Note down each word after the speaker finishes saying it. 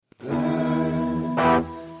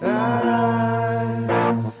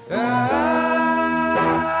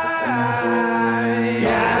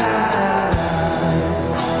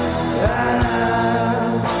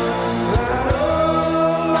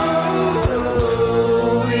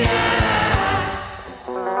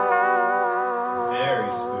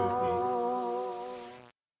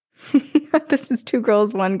This is Two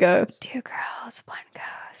Girls, One Ghost. Two Girls, One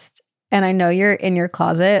Ghost. And I know you're in your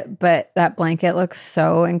closet, but that blanket looks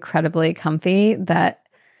so incredibly comfy that...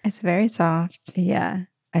 It's very soft. Yeah.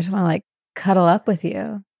 I just want to like cuddle up with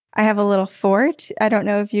you. I have a little fort. I don't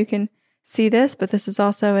know if you can see this, but this is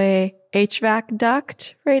also a HVAC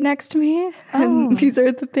duct right next to me. Oh. And these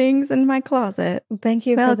are the things in my closet. Thank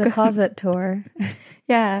you for the closet tour.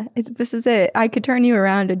 Yeah, this is it. I could turn you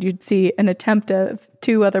around and you'd see an attempt of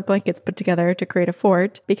two other blankets put together to create a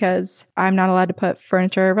fort, because I'm not allowed to put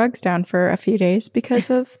furniture or rugs down for a few days because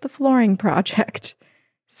of the flooring project.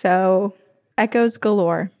 So, echoes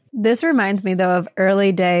galore. This reminds me, though, of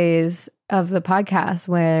early days of the podcast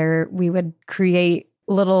where we would create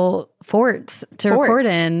little forts to record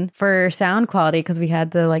in for sound quality because we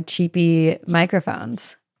had the like cheapy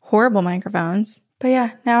microphones. Horrible microphones. But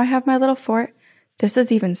yeah, now I have my little fort. This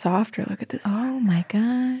is even softer. Look at this. Oh my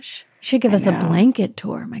gosh. You should give us a blanket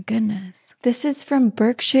tour. My goodness. This is from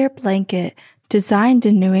Berkshire Blanket, designed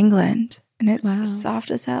in New England. And it's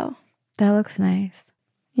soft as hell. That looks nice.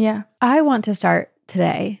 Yeah. I want to start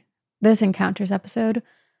today, this Encounters episode,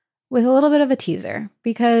 with a little bit of a teaser,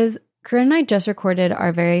 because Corinne and I just recorded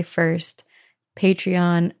our very first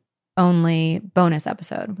Patreon-only bonus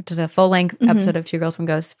episode, which is a full-length episode of Two Girls, One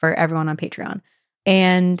Ghost for everyone on Patreon.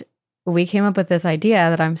 And we came up with this idea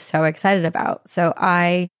that I'm so excited about. So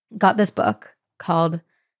I got this book called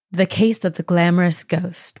The Case of the Glamorous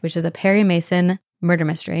Ghost, which is a Perry Mason murder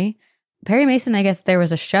mystery. Perry Mason, I guess there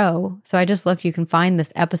was a show. So I just looked. You can find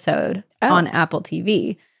this episode on Apple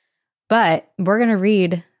TV. But we're going to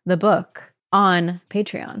read the book on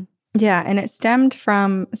Patreon. Yeah, and it stemmed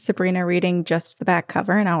from Sabrina reading just the back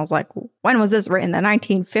cover. And I was like, when was this written? The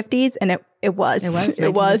 1950s? And it was.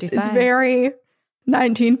 It was. It's very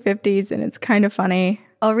 1950s, and it's kind of funny.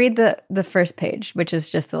 I'll read the first page, which is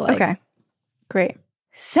just the like. Okay, great.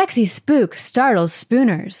 Sexy spook startles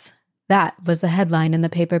spooners. That was the headline in the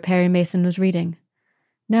paper Perry Mason was reading.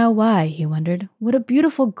 Now why, he wondered, would a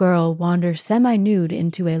beautiful girl wander semi-nude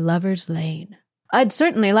into a lover's lane? I'd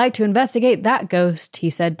certainly like to investigate that ghost,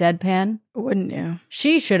 he said deadpan. Wouldn't you?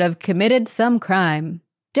 She should have committed some crime.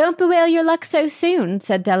 Don't bewail your luck so soon,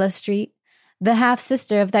 said Della Street. The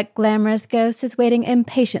half-sister of that glamorous ghost is waiting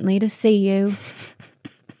impatiently to see you.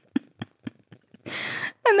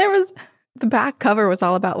 And the back cover was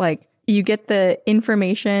all about, like, you get the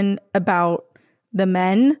information about the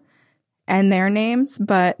men and their names,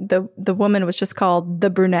 but the woman was just called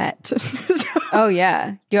the brunette. Oh,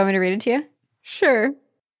 yeah. Do you want me to read it to you? Sure.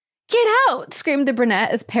 Get out, screamed the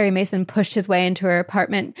brunette as Perry Mason pushed his way into her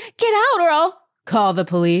apartment. Get out or I'll... Call the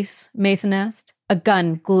police, Mason asked. A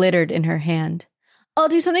gun glittered in her hand. I'll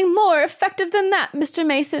do something more effective than that, Mr.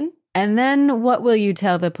 Mason. And then what will you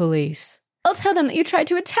tell the police? I'll tell them that you tried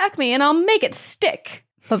to attack me and I'll make it stick.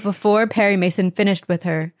 But before Perry Mason finished with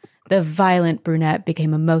her, the violent brunette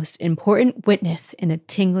became a most important witness in a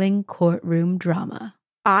tingling courtroom drama.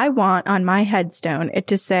 I want on my headstone it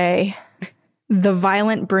to say, the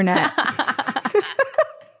violent brunette.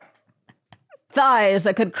 Thighs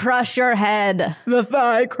that could crush your head. The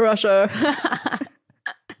thigh crusher.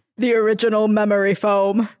 The original memory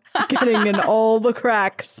foam. Getting in all the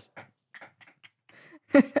cracks.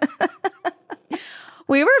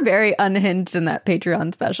 We were very unhinged in that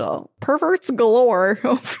Patreon special. Perverts galore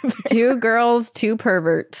over there. Two girls, two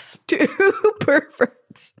perverts. Two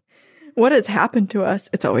perverts. What has happened to us?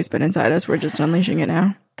 It's always been inside us. We're just unleashing it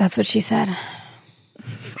now. That's what she said.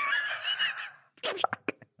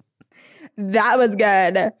 That was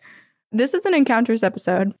good. This is an Encounters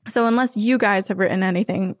episode. So unless you guys have written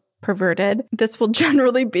anything perverted, this will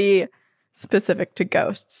generally be specific to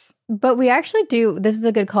ghosts. But we actually do. This is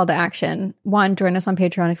a good call to action. One, join us on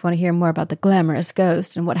Patreon if you want to hear more about the glamorous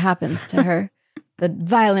ghost and what happens to her, the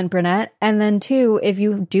violent brunette. And then two, if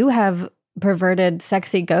you do have perverted,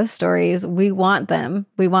 sexy ghost stories, we want them.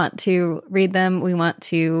 We want to read them. We want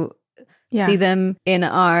to see them in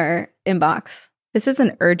our inbox. This is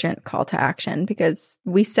an urgent call to action because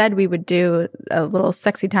we said we would do a little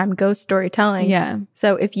sexy time ghost storytelling. Yeah.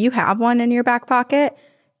 So if you have one in your back pocket,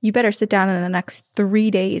 you better sit down in the next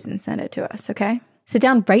 3 days and send it to us, okay? Sit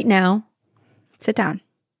down right now. Sit down.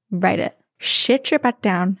 Write it. Shit your butt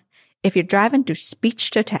down. If you're driving, do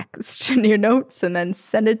speech to text in your notes and then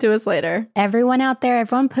send it to us later. Everyone out there,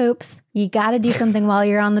 everyone poops. You got to do something while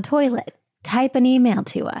you're on the toilet. Type an email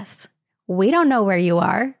to us. We don't know where you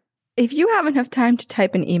are. If you have enough time to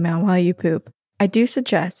type an email while you poop, I do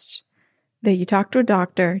suggest that you talk to a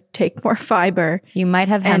doctor, take more fiber. You might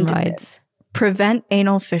have hemorrhoids. Prevent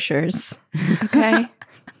anal fissures. Okay?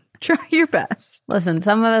 Try your best. Listen,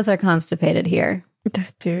 some of us are constipated here.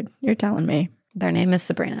 Dude, you're telling me. Their name is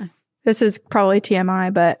Sabrina. This is probably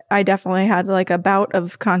TMI, but I definitely had like a bout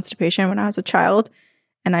of constipation when I was a child.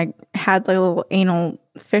 And I had like a little anal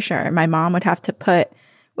fissure. And my mom would have to put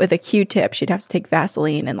with a Q-tip. She'd have to take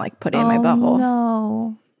Vaseline and like put it in my butthole.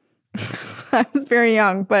 No. I was very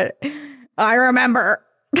young, but I remember.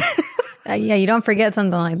 Yeah, you don't forget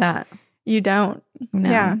something like that. You don't. No.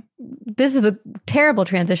 Yeah. This is a terrible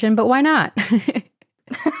transition, but why not?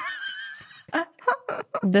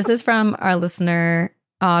 This is from our listener,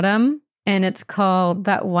 Autumn, and it's called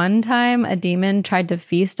That One Time a Demon Tried to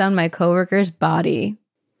Feast on My Coworker's Body.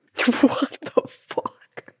 What the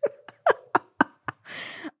fuck?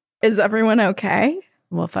 Is everyone okay?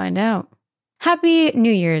 We'll find out. Happy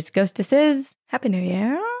New Year's, Ghostesses. Happy New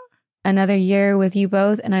Year. Another year with you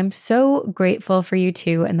both, and I'm so grateful for you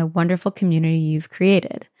two and the wonderful community you've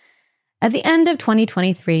created. At the end of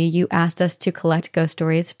 2023, you asked us to collect ghost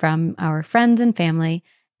stories from our friends and family,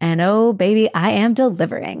 and oh, baby, I am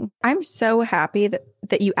delivering. I'm so happy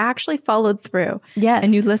that you actually followed through. Yes.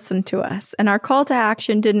 And you listened to us. And our call to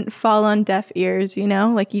action didn't fall on deaf ears, you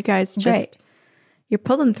know? Like you guys just, You're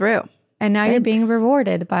pulling through. And now Thanks. You're being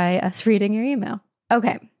rewarded by us reading your email.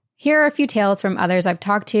 Okay, here are a few tales from others I've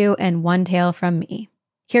talked to and one tale from me.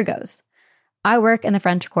 Here goes. I work in the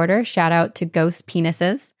French Quarter, shout out to Ghost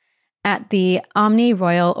Penises, at the Omni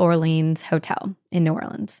Royal Orleans Hotel in New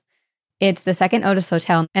Orleans. It's the second Otis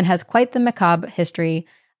Hotel and has quite the macabre history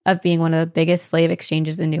of being one of the biggest slave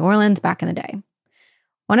exchanges in New Orleans back in the day.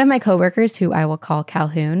 One of my coworkers, who I will call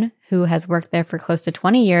Calhoun, who has worked there for close to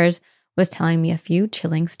 20 years, was telling me a few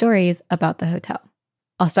chilling stories about the hotel.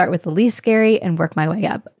 I'll start with the least scary and work my way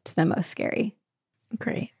up to the most scary.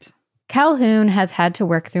 Great. Calhoun has had to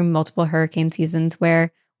work through multiple hurricane seasons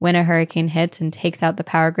where, when a hurricane hits and takes out the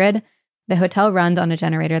power grid, the hotel runs on a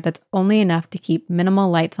generator that's only enough to keep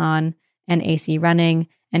minimal lights on and AC running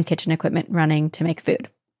and kitchen equipment running to make food.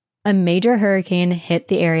 A major hurricane hit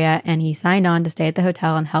the area and he signed on to stay at the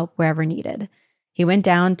hotel and help wherever needed. He went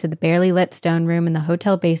down to the barely lit stone room in the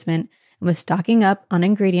hotel basement and was stocking up on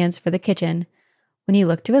ingredients for the kitchen when he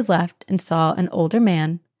looked to his left and saw an older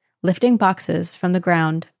man lifting boxes from the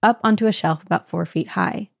ground up onto a shelf about 4 feet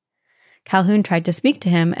high. Calhoun tried to speak to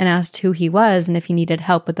him and asked who he was and if he needed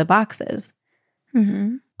help with the boxes.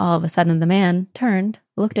 Mm-hmm. All of a sudden, the man turned,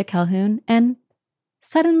 looked at Calhoun, and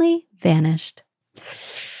suddenly vanished.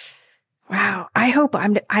 Wow. I hope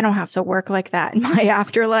I don't have to work like that in my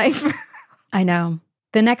afterlife. I know.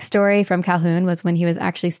 The next story from Calhoun was when he was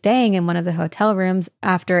actually staying in one of the hotel rooms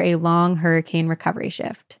after a long hurricane recovery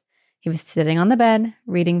shift. He was sitting on the bed,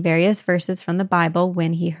 reading various verses from the Bible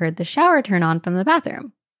when he heard the shower turn on from the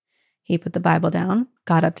bathroom. He put the Bible down,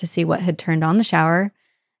 got up to see what had turned on the shower,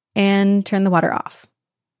 and turned the water off.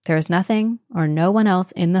 There was nothing or no one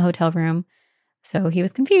else in the hotel room, so he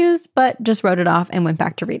was confused, but just wrote it off and went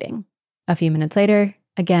back to reading. A few minutes later,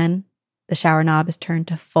 again, the shower knob is turned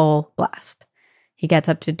to full blast. He gets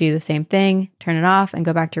up to do the same thing, turn it off, and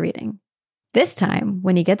go back to reading. This time,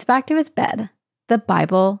 when he gets back to his bed, the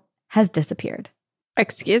Bible has disappeared.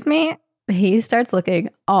 Excuse me? He starts looking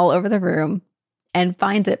all over the room and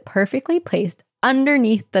finds it perfectly placed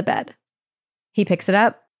underneath the bed. He picks it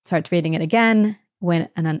up, starts reading it again, when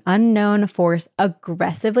an unknown force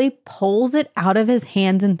aggressively pulls it out of his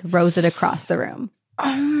hands and throws it across the room.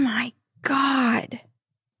 Oh my God.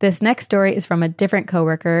 This next story is from a different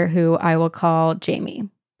coworker who I will call Jamie.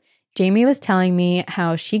 Jamie was telling me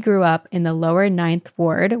how she grew up in the lower 9th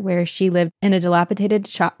ward where she lived in a dilapidated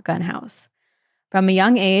shotgun house. From a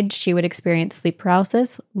young age, she would experience sleep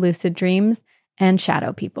paralysis, lucid dreams, and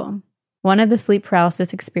shadow people. One of the sleep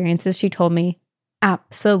paralysis experiences she told me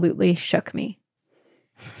absolutely shook me.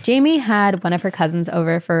 Jamie had one of her cousins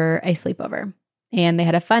over for a sleepover, and they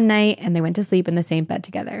had a fun night and they went to sleep in the same bed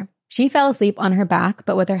together. She fell asleep on her back,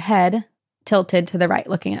 but with her head tilted to the right,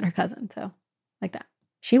 looking at her cousin. So, like that.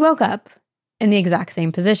 She woke up in the exact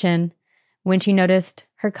same position when she noticed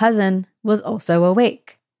her cousin was also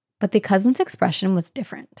awake, but the cousin's expression was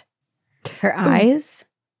different. Her eyes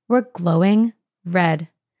were glowing red,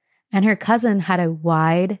 and her cousin had a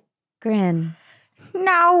wide grin.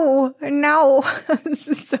 No. This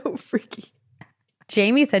is so freaky.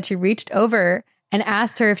 Jamie said she reached over and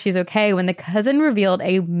asked her if she's okay when the cousin revealed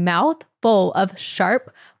a mouth full of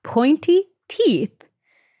sharp, pointy teeth,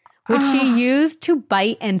 which she used to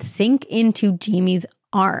bite and sink into Jamie's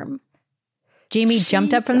arm. Jamie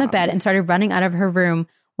jumped up from the bed and started running out of her room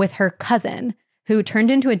with her cousin, who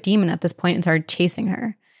turned into a demon at this point and started chasing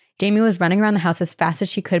her. Jamie was running around the house as fast as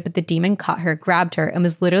she could, but the demon caught her, grabbed her, and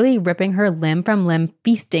was literally ripping her limb from limb,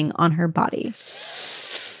 feasting on her body.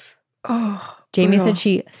 Oh, Jamie Brutal. said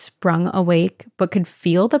she sprung awake, but could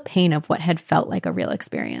feel the pain of what had felt like a real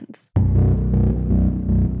experience.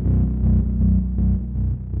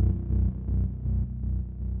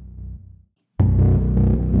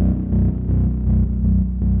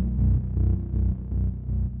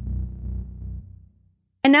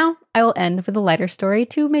 And now I will end with a lighter story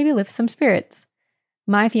to maybe lift some spirits.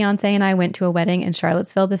 My fiance and I went to a wedding in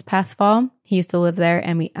Charlottesville this past fall. He used to live there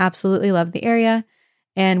and we absolutely loved the area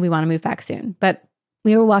and we want to move back soon. But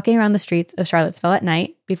we were walking around the streets of Charlottesville at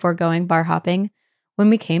night before going bar hopping when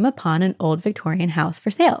we came upon an old Victorian house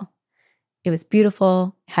for sale. It was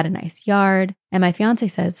beautiful, had a nice yard, and my fiance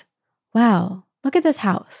says, "Wow, look at this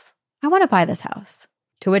house. I want to buy this house."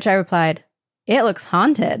 To which I replied, "It looks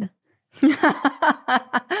haunted."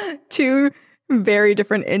 Two very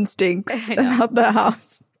different instincts about the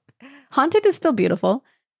house. Haunted is still beautiful.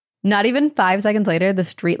 Not even 5 seconds later, the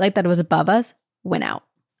streetlight that was above us went out.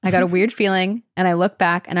 I got a weird feeling, and I looked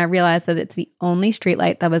back and I realized that it's the only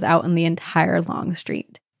streetlight that was out in the entire long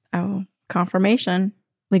street. Oh, confirmation.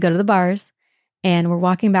 We go to the bars, and we're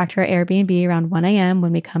walking back to our Airbnb around 1 a.m.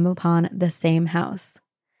 when we come upon the same house.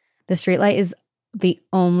 The streetlight is the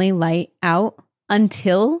only light out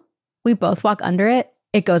until we both walk under it.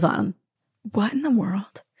 It goes on. What in the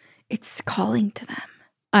world? It's calling to them.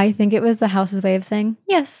 I think it was the house's way of saying,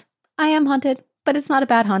 yes, I am haunted, but it's not a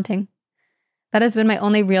bad haunting. That has been my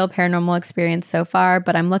only real paranormal experience so far,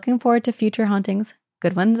 but I'm looking forward to future hauntings.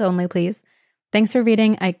 Good ones only, please. Thanks for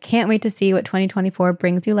reading. I can't wait to see what 2024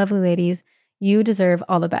 brings you, lovely ladies. You deserve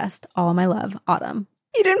all the best. All my love, Autumn.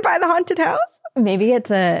 You didn't buy the haunted house? Maybe it's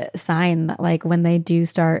a sign that like when they do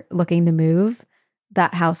start looking to move,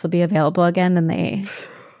 that house will be available again and they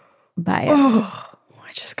buy it. Oh,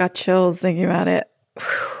 I just got chills thinking about it.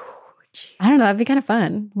 I don't know. That'd be kind of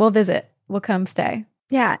fun. We'll visit. We'll come stay.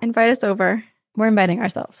 Yeah, invite us over. We're inviting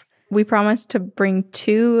ourselves. We promise to bring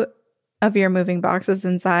 2 of your moving boxes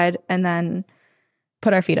inside and then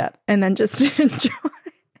put our feet up. And then just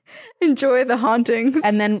enjoy the hauntings.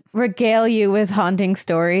 And then regale you with haunting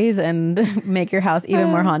stories and make your house even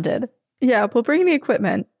more haunted. Yeah, we'll bring the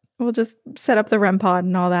equipment. We'll just set up the REM pod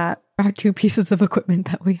and all that. Our 2 pieces of equipment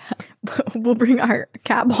that we have. We'll bring our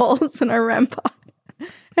cat balls and our REM pod.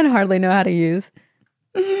 And hardly know how to use.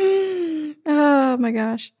 Oh my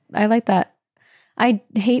gosh. I like that. I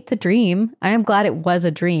hate the dream. I am glad it was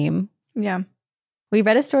a dream. Yeah. We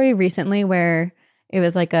read a story recently where it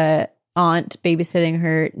was like a aunt babysitting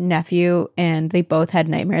her nephew and they both had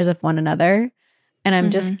nightmares of one another. And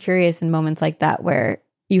I'm just curious in moments like that where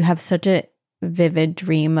you have such a vivid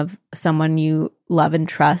dream of someone you love and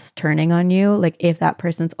trust turning on you, like if that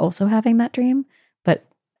person's also having that dream, but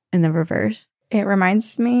in the reverse. It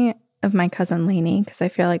reminds me of my cousin Lainey because I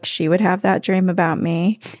feel like she would have that dream about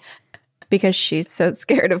me because she's so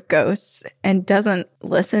scared of ghosts and doesn't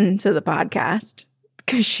listen to the podcast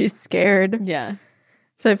because she's scared. Yeah.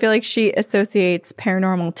 So I feel like she associates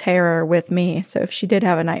paranormal terror with me. So if she did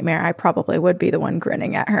have a nightmare, I probably would be the one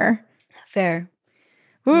grinning at her. Fair.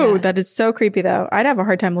 Ooh, Yeah. That is so creepy though. I'd have a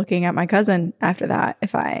hard time looking at my cousin after that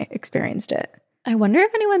if I experienced it. I wonder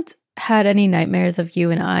if anyone's had any nightmares of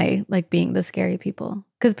you and I, like being the scary people.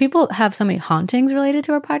 Because people have so many hauntings related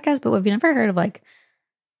to our podcast, but we've never heard of like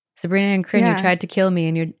Sabrina and Corinne who tried to kill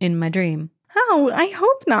me in my dream. Oh, I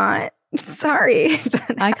hope not. Sorry.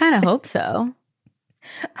 I kind of hope so.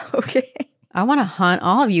 Okay. I want to haunt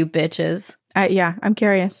all of you bitches. Yeah, I'm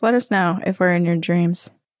curious. Let us know if we're in your dreams.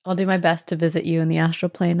 I'll do my best to visit you in the astral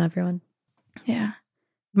plane, everyone. Yeah.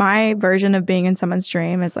 My version of being in someone's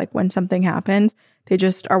dream is like when something happens, they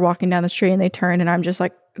just are walking down the street and they turn and I'm just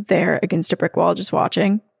like there against a brick wall just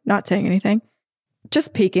watching, not saying anything,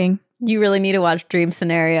 just peeking. You really need to watch Dream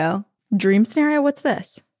Scenario. Dream Scenario? What's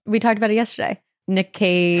this? We talked about it yesterday. Nick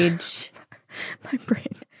Cage. My brain.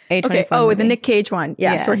 A24 Okay. Oh, movie. the Nick Cage one.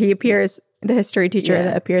 Yes, Yeah. where he appears, the history teacher Yeah.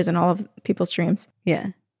 that appears in all of people's dreams. Yeah.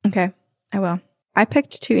 Okay, I will. I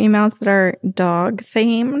picked 2 emails that are dog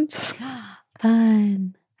themed.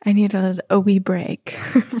 Fun. I need a wee break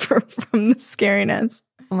from the scariness.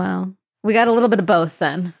 Well, we got a little bit of both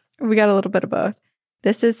then. We got a little bit of both.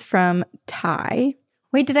 This is from Ty.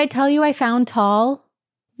 Wait, did I tell you I found Tall?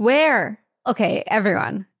 Where? Okay,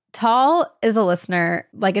 everyone. Tall is a listener,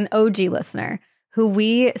 like an OG listener, who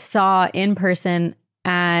we saw in person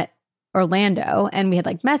at Orlando, and we had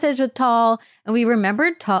like messaged with Tall, and we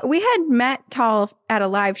remembered Tall. We had met Tall at a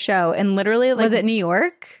live show, and literally, like, Was it New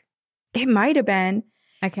York? It might have been.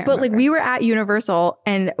 I can't But remember. like we were at Universal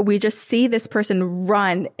and we just see this person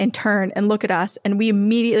run and turn and look at us and we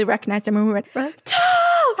immediately recognized him and we went,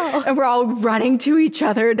 Tall! And we're all running to each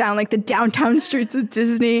other down like the downtown streets of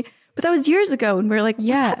Disney. But that was years ago and we were like, what's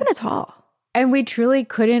happened to Tall? And we truly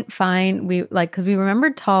couldn't find, because we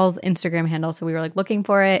remembered Tall's Instagram handle. So we were like looking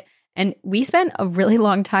for it. And we spent a really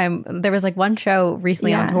long time. There was like one show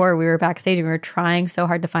recently on tour. We were backstage and we were trying so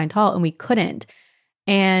hard to find Tall and we couldn't.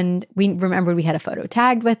 And we remembered we had a photo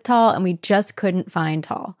tagged with Tall and we just couldn't find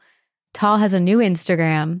Tall. Tall has a new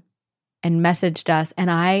Instagram and messaged us. And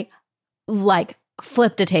I like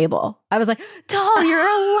flipped a table. I was like, Tall, you're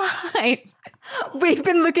alive. We've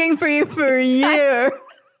been looking for you for a year.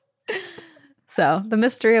 So the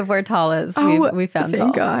mystery of where Tall is, we found Tall.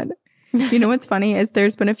 Thank God. You know what's funny is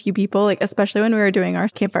there's been a few people, like especially when we were doing our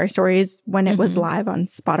Campfire Stories when it was live on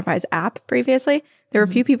Spotify's app previously, there were a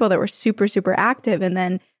few people that were super, super active. And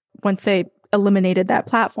then once they eliminated that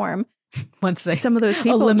platform, some of those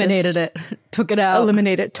people eliminated it, took it out,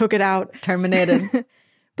 took it out, terminated.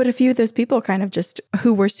 But a few of those people kind of just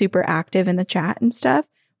who were super active in the chat and stuff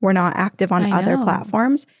were not active on other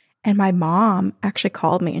platforms. And my mom actually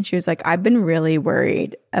called me and she was like, I've been really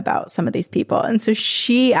worried about some of these people. And so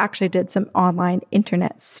she actually did some online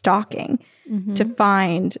internet stalking to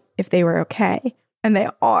find if they were okay. And they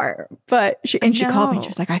are. But she called me and she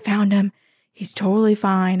was like, I found him. He's totally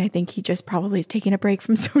fine. I think he just probably is taking a break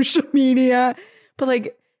from social media. But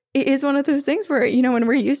like, it is one of those things where, you know, when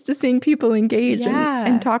we're used to seeing people engage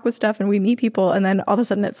and talk with stuff and we meet people and then all of a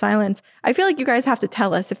sudden it's silence. I feel like you guys have to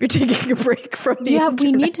tell us if you're taking a break from the internet.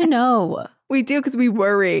 We need to know. We do because we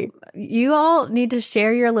worry. You all need to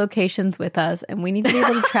share your locations with us and we need to be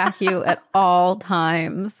able to track you at all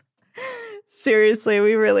times. Seriously,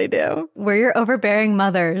 we really do. We're your overbearing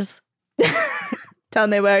mothers. Tell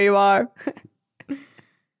me where you are.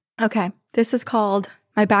 Okay, this is called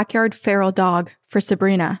My Backyard Feral Dog for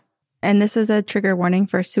Sabrina. And this is a trigger warning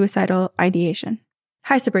for suicidal ideation.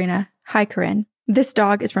 Hi, Sabrina. Hi, Corinne. This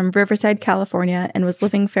dog is from Riverside, California, and was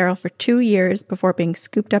living feral for 2 years before being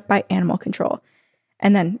scooped up by animal control.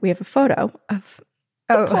 And then we have a photo of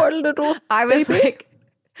the poor little I was baby. like,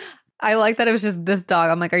 I like that it was just this dog.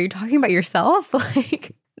 I'm like, are you talking about yourself?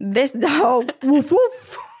 Like this dog. Woof,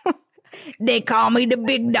 woof. They call me the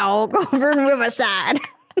big dog over in Riverside.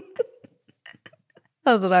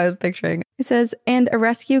 That's what I was picturing. It says, and a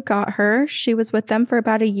rescue got her. She was with them for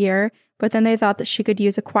about a year, but then they thought that she could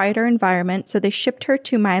use a quieter environment, so they shipped her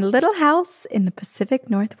to my little house in the Pacific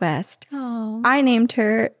Northwest. Oh. I named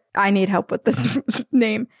her, I need help with this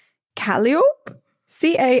name, Calliope?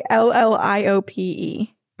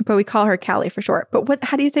 Calliope. But we call her Callie for short. But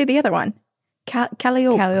how do you say the other one?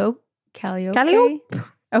 Calliope. Calliope.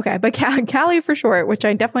 Okay, but Callie for short, which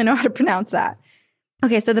I definitely know how to pronounce that.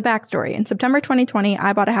 Okay, so the backstory. In September 2020,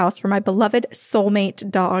 I bought a house for my beloved soulmate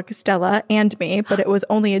dog, Stella, and me, but it was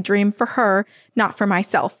only a dream for her, not for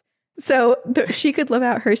myself. So she could live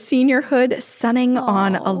out her seniorhood sunning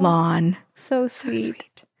on a lawn. So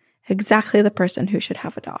sweet. Exactly the person who should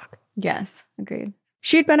have a dog. Yes, agreed.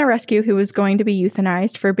 She'd been a rescue who was going to be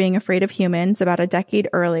euthanized for being afraid of humans about a decade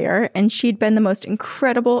earlier, and she'd been the most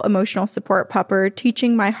incredible emotional support pupper,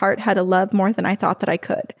 teaching my heart how to love more than I thought that I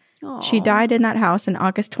could. Aww. She died in that house in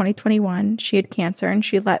August 2021. She had cancer, and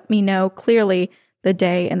she let me know clearly the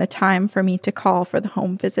day and the time for me to call for the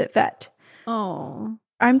home visit vet. Oh.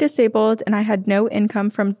 I'm disabled, and I had no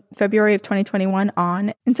income from February of 2021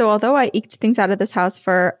 on. And so although I eked things out of this house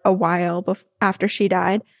for a while after she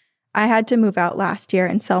died, I had to move out last year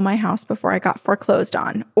and sell my house before I got foreclosed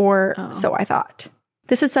on, or so I thought.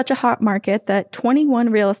 This is such a hot market that 21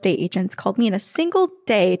 real estate agents called me in a single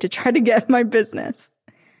day to try to get my business.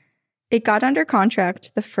 It got under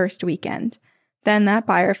contract the first weekend. Then that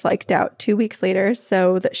buyer flaked out 2 weeks later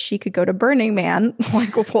so that she could go to Burning Man.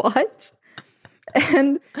 Like, what?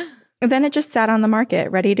 And then it just sat on the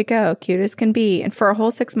market, ready to go, cute as can be. And for a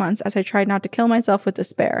whole 6 months as I tried not to kill myself with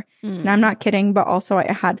despair. And I'm not kidding, but also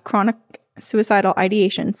I had chronic suicidal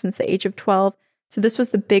ideation since the age of 12. So this was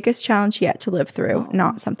the biggest challenge yet to live through,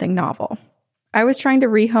 not something novel. I was trying to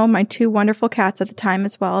rehome my 2 wonderful cats at the time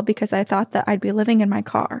as well because I thought that I'd be living in my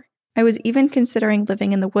car. I was even considering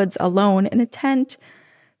living in the woods alone in a tent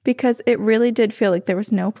because it really did feel like there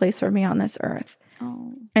was no place for me on this earth.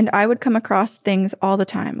 Oh. And I would come across things all the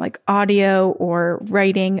time, like audio or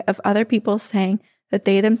writing of other people saying that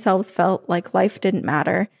they themselves felt like life didn't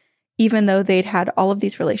matter, even though they'd had all of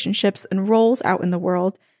these relationships and roles out in the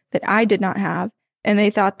world that I did not have, and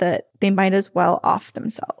they thought that they might as well off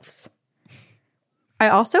themselves. I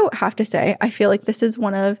also have to say, I feel like this is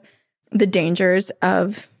one of the dangers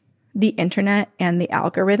of the internet and the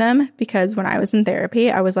algorithm, because when I was in therapy,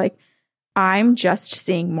 I was like, I'm just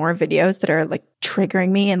seeing more videos that are like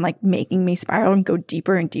triggering me and like making me spiral and go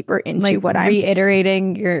deeper and deeper into like what I'm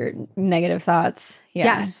reiterating your negative thoughts. Yeah.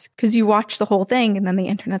 Yes, because you watch the whole thing and then the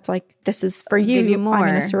internet's like, this is for you. Give you more. I'm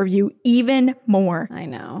going to serve you even more. I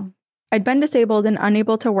know. I'd been disabled and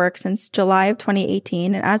unable to work since July of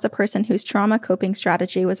 2018. And as a person whose trauma coping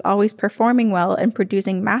strategy was always performing well and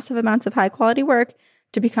producing massive amounts of high quality work,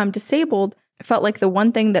 to become disabled, it felt like the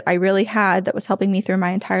one thing that I really had that was helping me through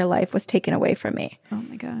my entire life was taken away from me. Oh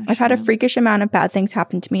my gosh. I've had a freakish amount of bad things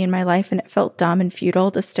happen to me in my life, and it felt dumb and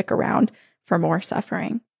futile to stick around for more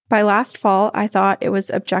suffering. By last fall, I thought it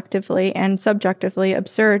was objectively and subjectively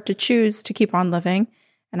absurd to choose to keep on living,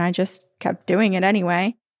 and I just kept doing it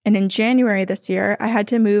anyway. And in January this year, I had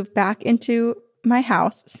to move back into my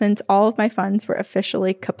house since all of my funds were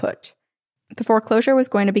officially kaput. The foreclosure was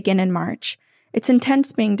going to begin in March. It's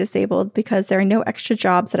intense being disabled because there are no extra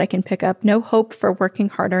jobs that I can pick up, no hope for working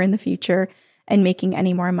harder in the future and making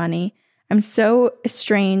any more money. I'm so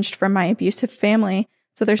estranged from my abusive family,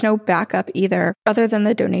 so there's no backup either, other than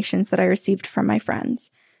the donations that I received from my friends.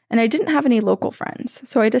 And I didn't have any local friends,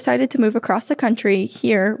 so I decided to move across the country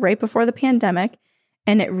here right before the pandemic,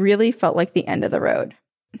 and it really felt like the end of the road.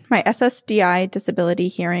 My SSDI disability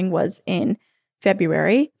hearing was in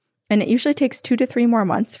February, and it usually takes 2 to 3 more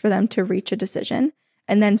months for them to reach a decision,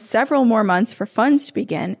 and then several more months for funds to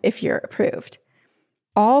begin if you're approved.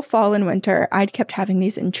 All fall and winter, I'd kept having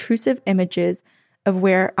these intrusive images of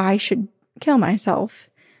where I should kill myself,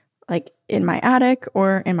 like in my attic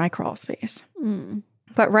or in my crawl space.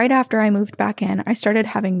 But right after I moved back in, I started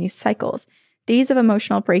having these cycles, days of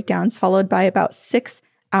emotional breakdowns followed by about 6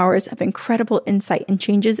 hours of incredible insight and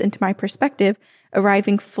changes into my perspective,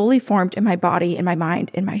 arriving fully formed in my body, in my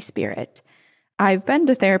mind, in my spirit. I've been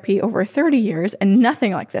to therapy over 30 years, and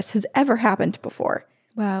nothing like this has ever happened before.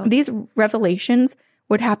 Wow. These revelations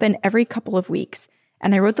would happen every couple of weeks,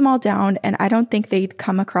 and I wrote them all down, and I don't think they'd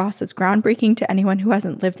come across as groundbreaking to anyone who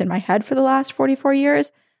hasn't lived in my head for the last 44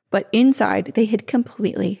 years, but inside, they had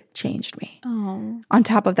completely changed me. Oh. On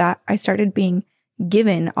top of that, I started being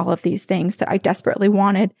given all of these things that I desperately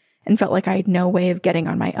wanted and felt like I had no way of getting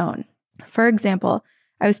on my own. For example,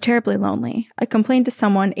 I was terribly lonely. I complained to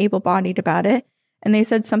someone able-bodied about it, and they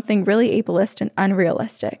said something really ableist and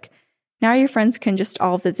unrealistic. Now your friends can just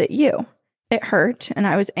all visit you. It hurt, and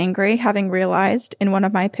I was angry, having realized in one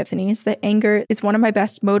of my epiphanies that anger is one of my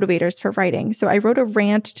best motivators for writing. So I wrote a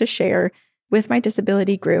rant to share with my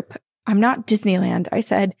disability group. I'm not Disneyland, I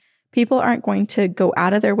said. People aren't going to go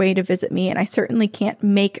out of their way to visit me, and I certainly can't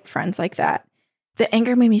make friends like that. The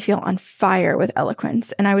anger made me feel on fire with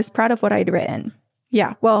eloquence, and I was proud of what I'd written.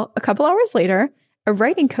 Yeah, well, a couple hours later, a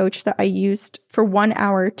writing coach that I used for 1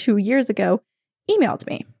 hour 2 years ago emailed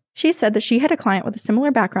me. She said that she had a client with a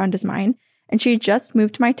similar background as mine, and she had just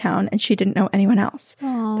moved to my town and she didn't know anyone else.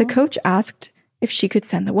 Aww. The coach asked if she could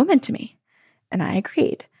send the woman to me, and I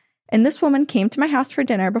agreed. And this woman came to my house for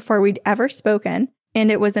dinner before we'd ever spoken,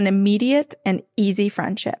 and it was an immediate and easy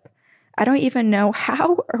friendship. I don't even know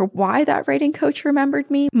how or why that writing coach remembered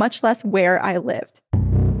me, much less where I lived.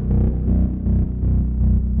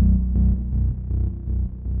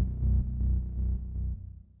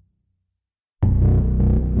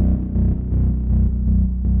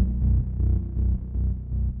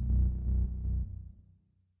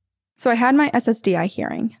 So I had my SSDI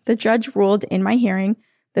hearing. The judge ruled in my hearing,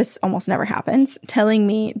 this almost never happens, telling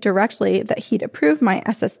me directly that he'd approved my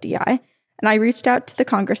SSDI, and I reached out to the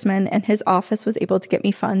congressman, and his office was able to get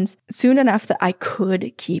me funds soon enough that I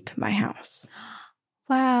could keep my house.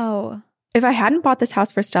 Wow. If I hadn't bought this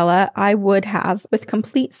house for Stella, I would have, with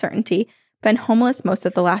complete certainty, been homeless most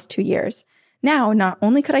of the last 2 years. Now, not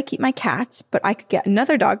only could I keep my cats, but I could get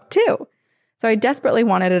another dog too. So I desperately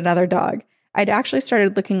wanted another dog. I'd actually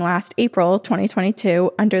started looking last April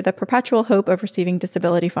 2022 under the perpetual hope of receiving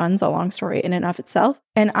disability funds, a long story in and of itself.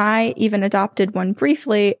 And I even adopted one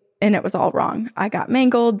briefly, and it was all wrong. I got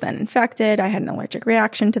mangled, then infected. I had an allergic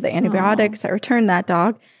reaction to the antibiotics. I returned that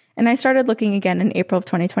dog. And I started looking again in April of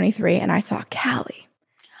 2023, and I saw Callie.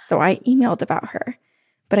 So I emailed about her,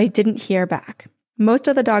 but I didn't hear back. Most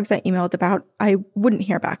of the dogs I emailed about, I wouldn't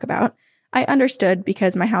hear back about. I understood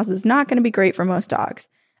because my house is not going to be great for most dogs.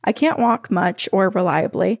 I can't walk much or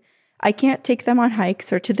reliably. I can't take them on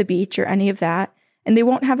hikes or to the beach or any of that. And they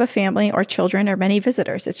won't have a family or children or many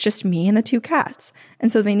visitors. It's just me and the 2 cats.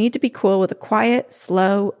 And so they need to be cool with a quiet,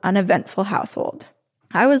 slow, uneventful household.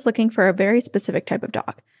 I was looking for a very specific type of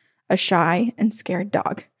dog, a shy and scared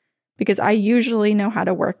dog, because I usually know how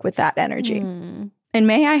to work with that energy. In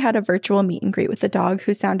May, I had a virtual meet and greet with the dog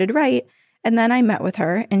who sounded right. And then I met with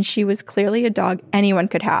her, and she was clearly a dog anyone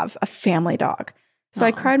could have, a family dog. So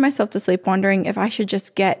I cried myself to sleep wondering if I should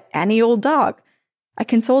just get any old dog. I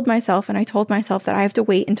consoled myself and I told myself that I have to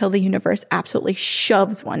wait until the universe absolutely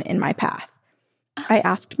shoves one in my path. I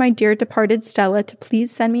asked my dear departed Stella to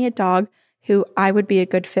please send me a dog who I would be a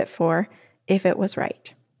good fit for if it was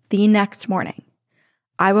right. The next morning,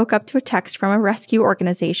 I woke up to a text from a rescue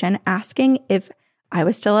organization asking if I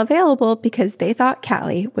was still available because they thought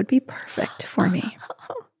Callie would be perfect for me.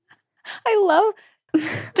 I love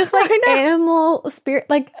just like animal spirit.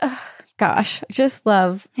 Like, gosh, I just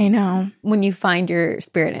love I know. when you find your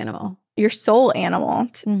spirit animal. Your soul animal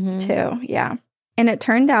too. Yeah. And it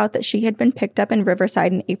turned out that she had been picked up in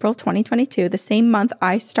Riverside in April 2022, the same month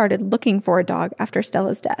I started looking for a dog after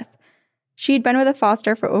Stella's death. She'd been with a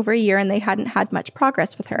foster for over a year and they hadn't had much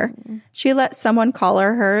progress with her. She let someone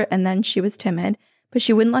collar her and then she was timid, but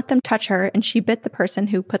she wouldn't let them touch her and she bit the person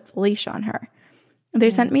who put the leash on her. They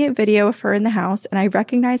sent me a video of her in the house and I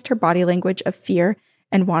recognized her body language of fear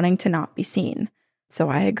and wanting to not be seen. So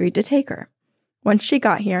I agreed to take her. Once she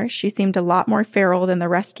got here, she seemed a lot more feral than the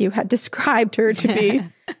rescue had described her to be.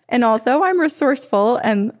 And although I'm resourceful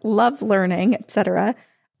and love learning, etc.,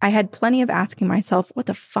 I had plenty of asking myself, what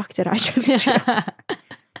the fuck did I just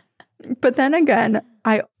do? But then again,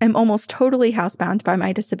 I am almost totally housebound by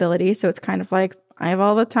my disability, so it's kind of like I have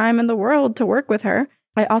all the time in the world to work with her.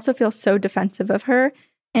 I also feel so defensive of her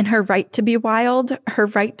and her right to be wild, her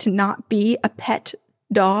right to not be a pet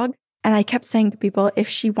dog. And I kept saying to people, if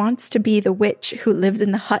she wants to be the witch who lives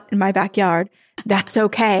in the hut in my backyard, that's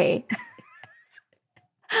okay.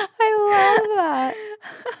 I love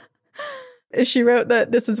that. She wrote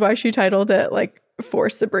that this is why she titled it like for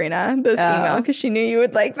Sabrina, this email, because she knew you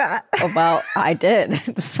would like that. Oh, well, I did.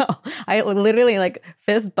 So I literally like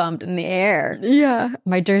fist bumped in the air. Yeah.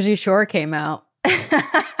 My Jersey Shore came out.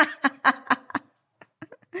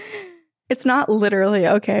 It's not literally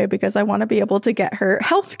okay because I want to be able to get her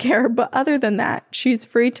health care, but other than that, she's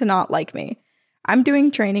free to not like me. I'm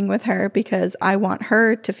doing training with her because I want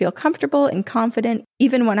her to feel comfortable and confident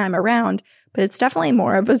even when I'm around, but it's definitely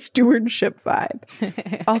more of a stewardship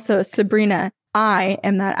vibe. Also, Sabrina, I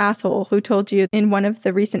am that asshole who told you in one of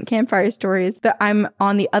the recent campfire stories that I'm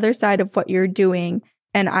on the other side of what you're doing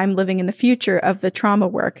and I'm living in the future of the trauma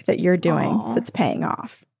work that you're doing that's paying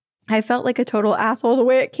off. I felt like a total asshole the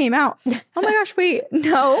way it came out. Oh my gosh, wait,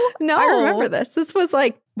 no. I remember this. This was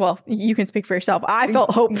like, well, you can speak for yourself. I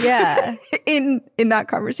felt hope in that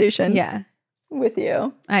conversation with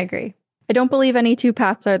you. I agree. I don't believe any two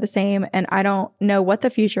paths are the same, and I don't know what the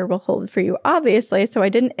future will hold for you, obviously, so I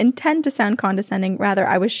didn't intend to sound condescending. Rather,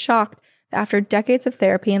 I was shocked that after decades of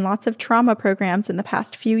therapy and lots of trauma programs in the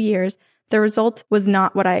past few years, the result was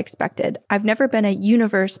not what I expected. I've never been a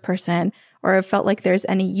universe person or have felt like there's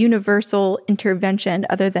any universal intervention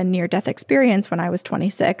other than near-death experience when I was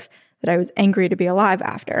 26 that I was angry to be alive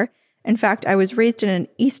after. In fact, I was raised in an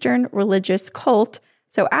Eastern religious cult,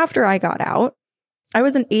 so after I got out, I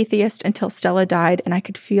was an atheist until Stella died, and I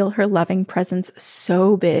could feel her loving presence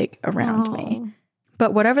so big around me.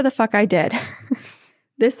 But whatever the fuck I did,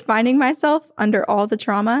 this finding myself under all the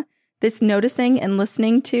trauma, this noticing and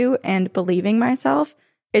listening to and believing myself,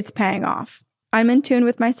 it's paying off. I'm in tune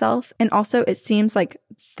with myself, and also it seems like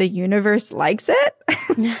the universe likes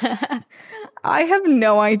it. I have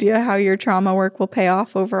no idea how your trauma work will pay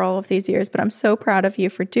off over all of these years, but I'm so proud of you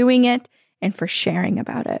for doing it and for sharing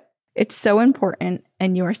about it. It's so important,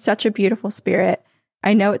 and you are such a beautiful spirit.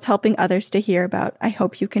 I know it's helping others to hear about. I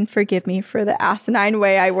hope you can forgive me for the asinine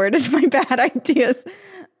way I worded my bad ideas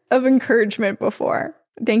of encouragement before.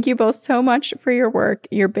 Thank you both so much for your work,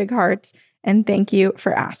 your big hearts, and thank you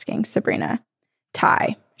for asking, Sabrina.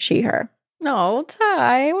 Ty, she, her. No,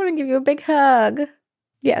 Ty, I want to give you a big hug.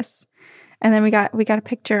 Yes. And then we got a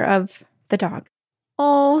picture of the dog.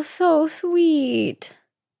 Oh, so sweet.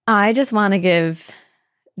 I just want to give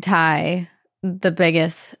Ty the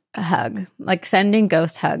biggest hug, like sending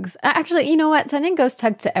ghost hugs. Actually, you know what? Sending ghost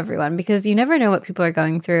hugs to everyone because you never know what people are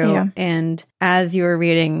going through. Yeah. And as you were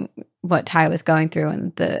reading what Ty was going through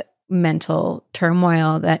and the mental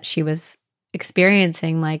turmoil that she was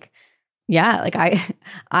experiencing, like, yeah, like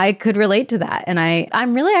I could relate to that. And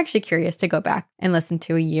I'm really actually curious to go back and listen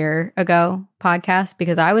to a year ago podcast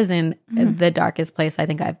because I was in the darkest place I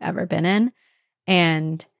think I've ever been in.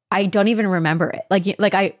 And I don't even remember it.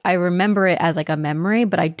 Like I remember it as like a memory,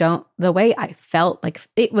 but I don't, the way I felt like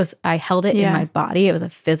it was, I held it in my body. It was a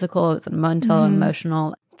physical, it was a mental,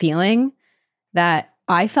 emotional feeling that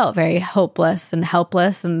I felt very hopeless and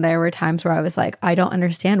helpless. And there were times where I was like, I don't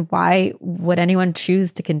understand, why would anyone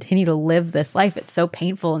choose to continue to live this life? It's so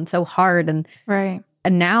painful and so hard. And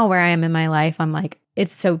now where I am in my life, I'm like,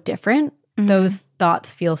 it's so different. those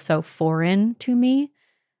thoughts feel so foreign to me.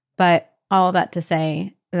 But all of that to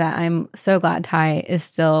say that I'm so glad Ty is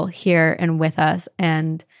still here and with us,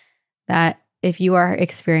 and that if you are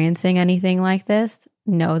experiencing anything like this,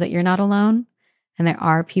 know that you're not alone, and there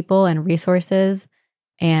are people and resources.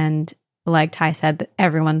 And like Ty said, that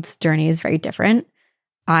everyone's journey is very different.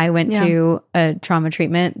 I went to a trauma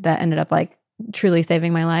treatment that ended up like truly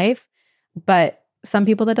saving my life, but some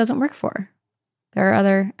people that doesn't work for. There are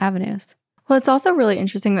other avenues. Well, it's also really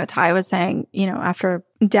interesting that Ty was saying, you know, after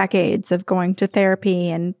decades of going to therapy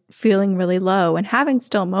and feeling really low and having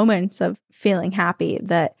still moments of feeling happy,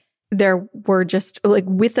 that there were just like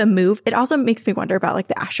with a move. It also makes me wonder about like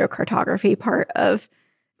the astrocartography part of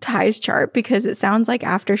Ty's chart, because it sounds like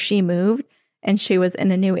after she moved and she was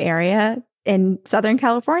in a new area in Southern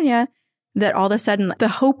California, that all of a sudden the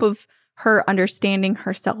hope of her understanding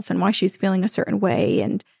herself and why she's feeling a certain way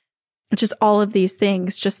and just all of these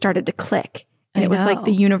things just started to click. And it was like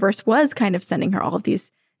the universe was kind of sending her all of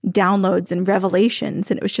these downloads and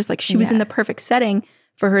revelations. And it was just like she was in the perfect setting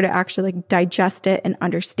for her to actually like digest it and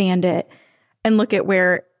understand it and look at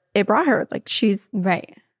where it brought her. Like she's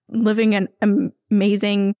living an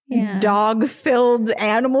amazing dog-filled,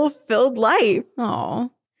 animal-filled life.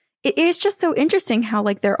 Oh, it is just so interesting how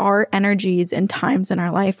like there are energies and times in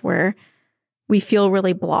our life where we feel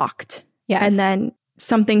really blocked. Yes. And then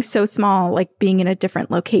something so small like being in a different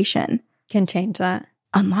location can change that.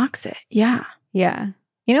 Unlocks it. Yeah. Yeah.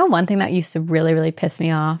 You know, one thing that used to really, really piss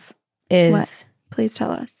me off is... What? Please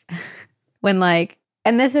tell us. When like,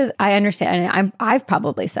 and this is, I understand, and I've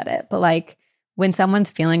probably said it, but like when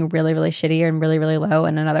someone's feeling really, really shitty and really, really low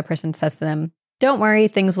and another person says to them, don't worry,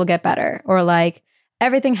 things will get better. Or like,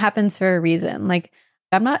 everything happens for a reason. Like,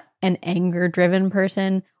 I'm not an anger-driven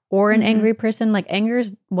person or an angry person. Like, anger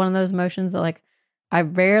is one of those emotions that like I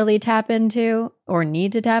rarely tap into or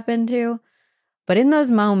need to tap into. But in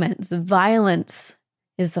those moments, violence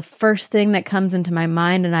is the first thing that comes into my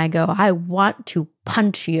mind. And I go, I want to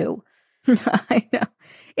punch you. I know.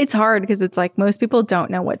 It's hard because it's like most people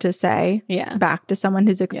don't know what to say back to someone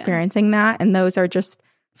who's experiencing that. And those are just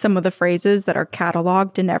some of the phrases that are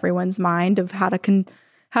cataloged in everyone's mind of how to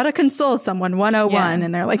console someone 101.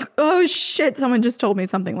 And they're like, oh shit, someone just told me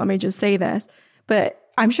something. Let me just say this. But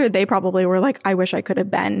I'm sure they probably were like, I wish I could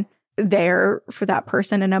have been there for that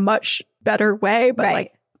person in a much better way. But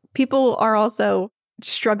like people are also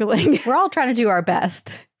struggling. We're all trying to do our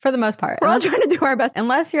best for the most part. We're all trying to do our best.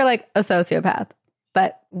 Unless you're like a sociopath.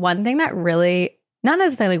 But one thing that really, not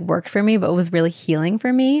necessarily worked for me, but was really healing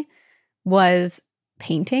for me was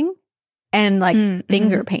painting and like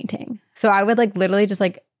finger painting. So I would like literally just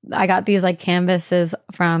like, I got these like canvases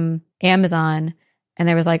from Amazon and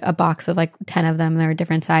there was like a box of like 10 of them. And there were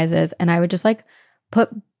different sizes. And I would just like put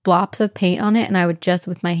blobs of paint on it. And I would just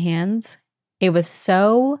with my hands. It was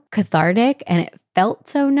so cathartic and it felt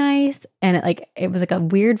so nice. And it was like a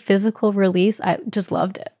weird physical release. I just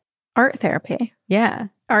loved it. Art therapy. Yeah.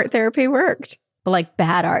 Art therapy worked. But like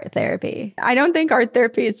bad art therapy. I don't think art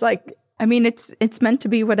therapy is like, I mean, it's meant to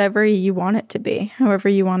be whatever you want it to be, however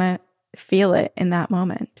you want to feel it in that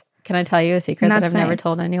moment. Can I tell you a secret that I've never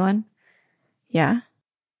told anyone? Yeah.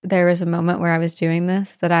 There was a moment where I was doing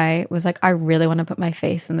this that I was like, I really want to put my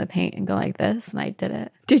face in the paint and go like this. And I did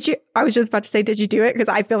it. Did you? I was just about to say, did you do it? Because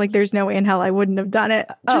I feel like there's no way in hell I wouldn't have done it.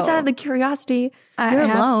 Just out of the curiosity. You're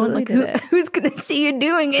alone. Like, who's going to see you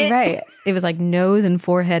doing it? Right. It was like nose and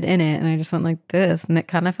forehead in it. And I just went like this. And it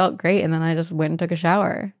kind of felt great. And then I just went and took a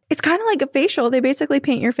shower. It's kind of like a facial. They basically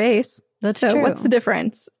paint your face. That's true. So what's the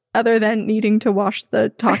difference? Other than needing to wash the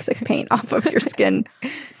toxic paint off of your skin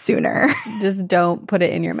sooner. Just don't put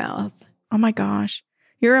it in your mouth. Oh my gosh.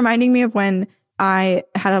 You're reminding me of when I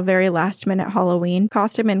had a very last minute Halloween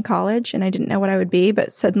costume in college and I didn't know what I would be,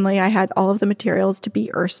 but suddenly I had all of the materials to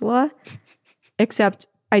be Ursula, except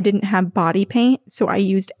I didn't have body paint. So I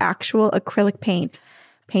used actual acrylic paint,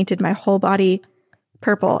 painted my whole body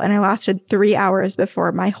purple, and I lasted 3 hours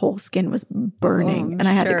before my whole skin was burning and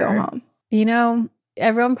I had to go home. You know,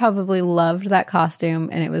 everyone probably loved that costume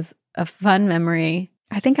and it was a fun memory.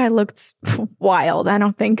 I think I looked wild. I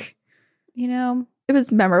don't think, you know, it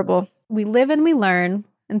was memorable. We live and we learn,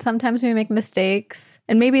 and sometimes we make mistakes.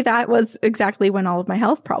 And maybe that was exactly when all of my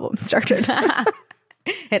health problems started.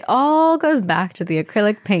 It all goes back to the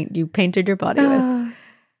acrylic paint you painted your body with.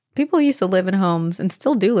 People used to live in homes and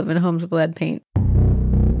still do live in homes with lead paint.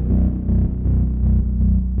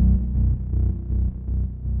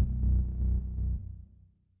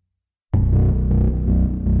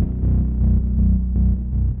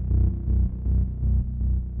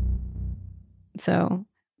 So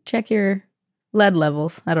check your lead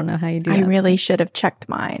levels. I don't know how you do that. I really should have checked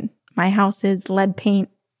mine. my house's lead paint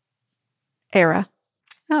era.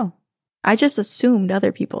 Oh, I just assumed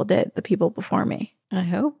other people did, the people before me. I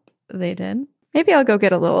hope they did. Maybe I'll go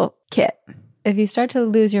get a little kit. If you start to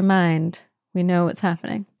lose your mind, we know what's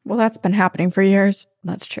happening. Well, that's been happening for years.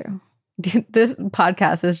 That's true. This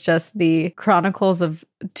podcast is just the chronicles of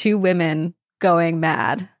two women going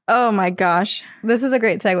mad. Oh my gosh. This is a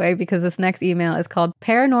great segue because this next email is called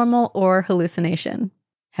Paranormal or Hallucination.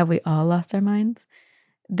 Have we all lost our minds?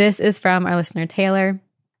 This is from our listener, Taylor.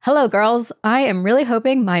 Hello, girls. I am really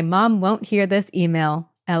hoping my mom won't hear this email.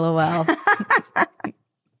 LOL.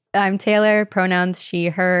 I'm Taylor. Pronouns she,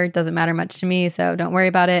 her. Doesn't matter much to me, so don't worry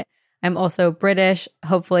about it. I'm also British.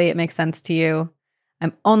 Hopefully it makes sense to you.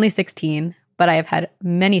 I'm only 16, but I have had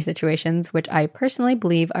many situations which I personally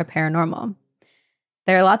believe are paranormal.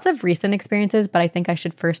 There are lots of recent experiences, but I think I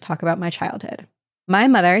should first talk about my childhood. My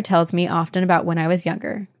mother tells me often about when I was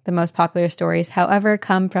younger. The most popular stories, however,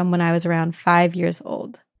 come from when I was around 5 years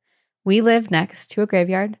old. We lived next to a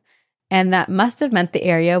graveyard, and that must have meant the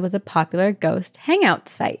area was a popular ghost hangout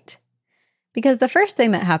site. Because the first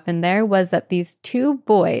thing that happened there was that these two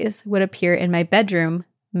boys would appear in my bedroom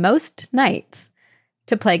most nights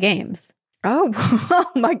to play games. Oh,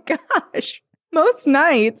 oh my gosh. Most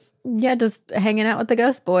nights. Yeah, just hanging out with the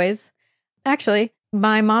ghost boys. Actually,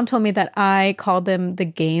 my mom told me that I called them the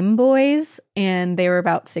Game Boys, and they were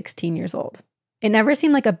about 16 years old. It never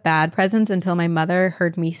seemed like a bad presence until my mother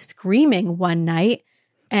heard me screaming one night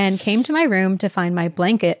and came to my room to find my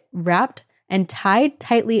blanket wrapped and tied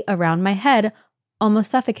tightly around my head,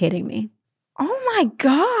 almost suffocating me. Oh my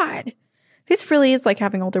God. This really is like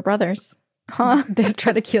having older brothers. Huh? They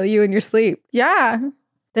try to kill you in your sleep. Yeah.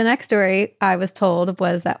 The next story I was told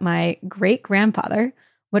was that my great-grandfather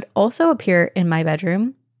would also appear in my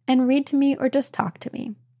bedroom and read to me or just talk to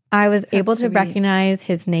me. I was able to recognize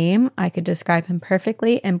his name. I could describe him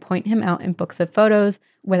perfectly and point him out in books of photos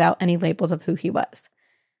without any labels of who he was.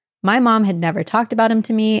 My mom had never talked about him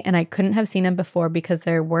to me, and I couldn't have seen him before because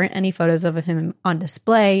there weren't any photos of him on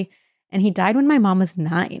display, and he died when my mom was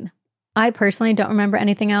 9. I personally don't remember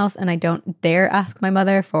anything else, and I don't dare ask my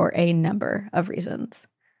mother for a number of reasons.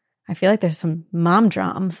 I feel like there's some mom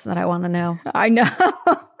dramas that I want to know. I know.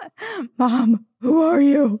 Mom, who are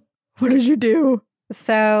you? What did you do?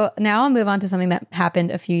 So now I'll move on to something that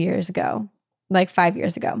happened a few years ago, like 5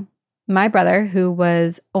 years ago. My brother, who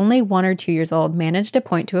was only 1 or 2 years old, managed to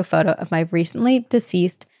point to a photo of my recently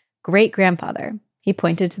deceased great-grandfather. He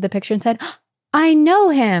pointed to the picture and said, I know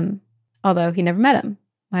him, although he never met him.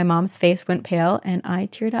 My mom's face went pale and I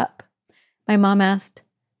teared up. My mom asked,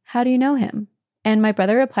 how do you know him? And my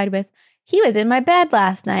brother replied with, he was in my bed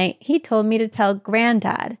last night. He told me to tell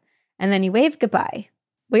Granddad. And then he waved goodbye.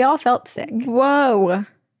 We all felt sick. Whoa.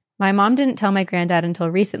 My mom didn't tell my granddad until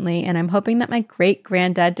recently, and I'm hoping that my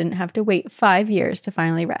great-granddad didn't have to wait 5 years to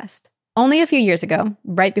finally rest. Only a few years ago,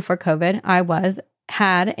 right before COVID, I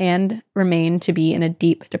had, and remained to be in a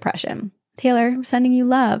deep depression. Taylor, I'm sending you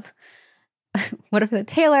love. What if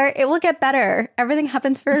Taylor, it will get better. Everything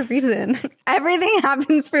happens for a reason. Everything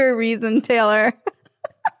happens for a reason, Taylor.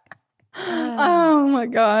 Oh my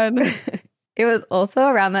God. It was also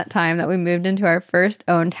around that time that we moved into our first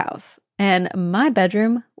owned house, and my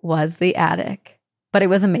bedroom was the attic. But it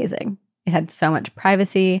was amazing. It had so much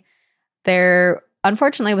privacy. There,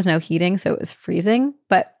 unfortunately, was no heating, so it was freezing,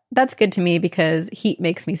 but that's good to me because heat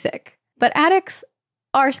makes me sick. But attics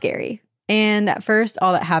are scary. And at first,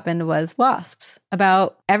 all that happened was wasps.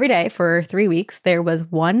 About every day for 3 weeks, there was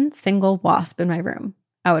one single wasp in my room.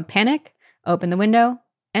 I would panic, open the window,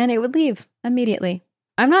 and it would leave immediately.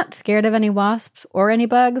 I'm not scared of any wasps or any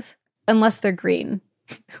bugs unless they're green.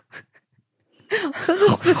 So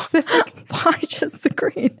specific. Why just the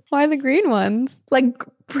green? Why the green ones? Like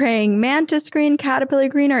praying mantis green, caterpillar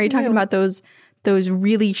green? Or are you talking about those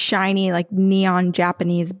really shiny, like neon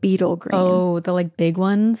Japanese beetle green? Oh, the like big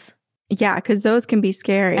ones? Yeah, because those can be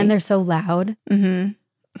scary. And they're so loud. Mm-hmm.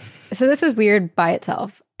 So this was weird by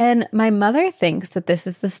itself. And my mother thinks that this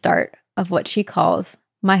is the start of what she calls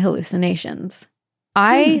my hallucinations.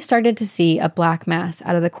 I started to see a black mass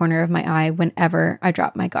out of the corner of my eye whenever I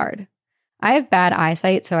dropped my guard. I have bad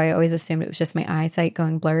eyesight, so I always assumed it was just my eyesight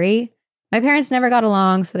going blurry. My parents never got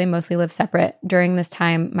along, so they mostly lived separate. During this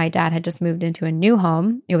time, my dad had just moved into a new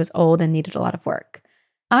home. It was old and needed a lot of work.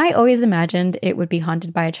 I always imagined it would be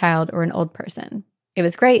haunted by a child or an old person. It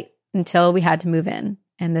was great until we had to move in,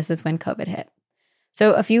 and this is when COVID hit.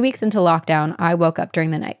 So a few weeks into lockdown, I woke up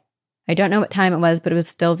during the night. I don't know what time it was, but it was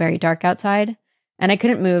still very dark outside, and I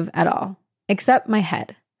couldn't move at all, except my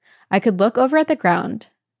head. I could look over at the ground,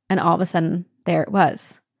 and all of a sudden, there it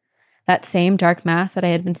was. That same dark mass that I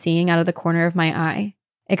had been seeing out of the corner of my eye.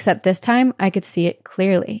 Except this time I could see it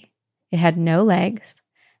clearly. It had no legs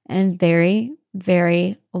and very,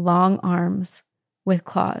 very long arms with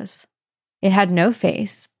claws. It had no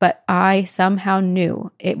face, but I somehow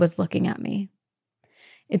knew it was looking at me.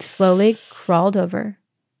 It slowly crawled over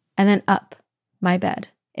and then up my bed.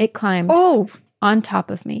 It climbed on top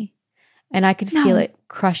of me, and I could feel it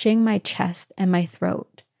crushing my chest and my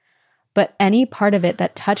throat. But any part of it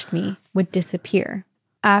that touched me would disappear.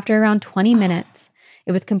 After around 20 minutes,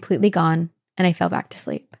 it was completely gone, and I fell back to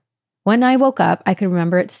sleep. When I woke up, I could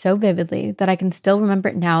remember it so vividly that I can still remember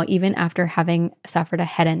it now, even after having suffered a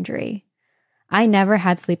head injury. I never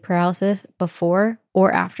had sleep paralysis before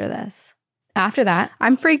or after this. After that,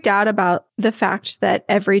 I'm freaked out about the fact that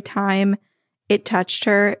every time it touched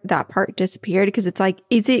her, that part disappeared, because it's like,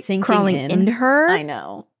 is it sinking crawling into her? I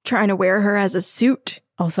know. Trying to wear her as a suit.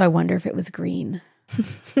 Also, I wonder if it was green.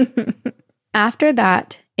 After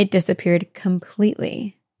that, it disappeared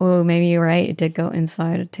completely. Oh, maybe you're right. It did go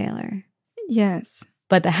inside of Taylor. Yes.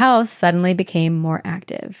 But the house suddenly became more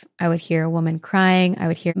active. I would hear a woman crying. I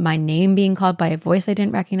would hear my name being called by a voice I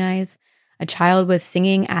didn't recognize. A child was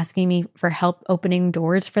singing, asking me for help opening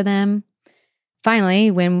doors for them.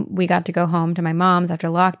 Finally, when we got to go home to my mom's after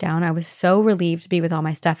lockdown, I was so relieved to be with all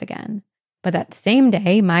my stuff again. But that same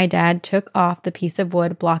day, my dad took off the piece of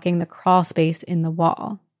wood blocking the crawl space in the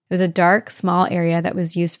wall. It was a dark, small area that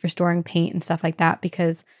was used for storing paint and stuff like that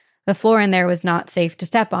because the floor in there was not safe to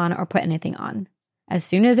step on or put anything on. As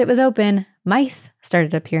soon as it was open, mice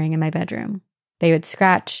started appearing in my bedroom. They would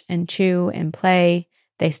scratch and chew and play.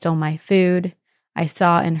 They stole my food. I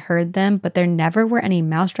saw and heard them, but there never were any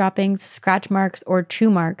mouse droppings, scratch marks, or chew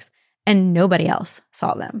marks, and nobody else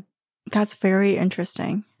saw them. That's very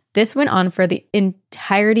interesting. This went on for the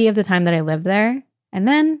entirety of the time that I lived there, and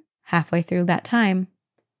then, halfway through that time,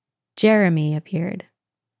 Jeremy appeared.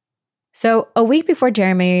 So, a week before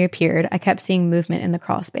Jeremy appeared, I kept seeing movement in the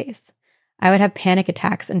crawl space. I would have panic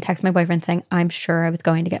attacks and text my boyfriend saying I'm sure I was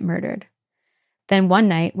going to get murdered. Then one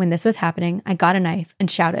night when this was happening, I got a knife and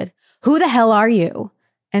shouted, "Who the hell are you?"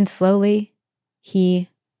 And slowly, he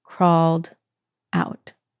crawled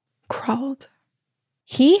out. Crawled?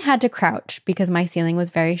 He had to crouch because my ceiling was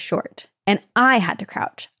very short, and I had to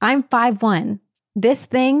crouch. I'm 5'1". This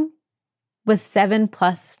thing was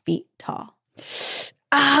 7+ feet tall.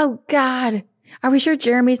 Oh, God. Are we sure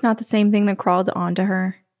Jeremy's not the same thing that crawled onto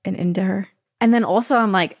her and into her? And then also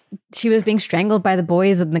I'm like, she was being strangled by the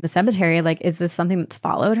boys in the cemetery. Like, is this something that's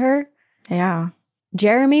followed her? Yeah.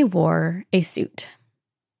 Jeremy wore a suit,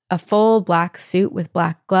 a full black suit with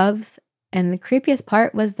black gloves. And the creepiest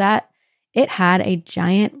part was that it had a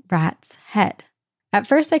giant rat's head. At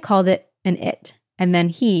first I called it an it, and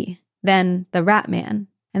then then the rat man.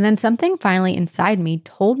 And then something finally inside me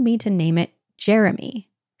told me to name it Jeremy.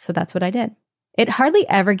 So that's what I did. It hardly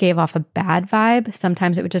ever gave off a bad vibe.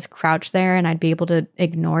 Sometimes it would just crouch there and I'd be able to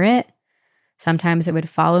ignore it. Sometimes it would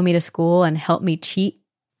follow me to school and help me cheat.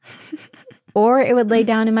 Or it would lay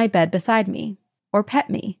down in my bed beside me, or pet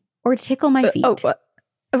me, or tickle my feet.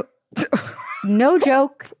 No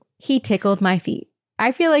joke, he tickled my feet.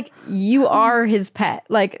 I feel like you are his pet,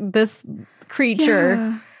 like this creature.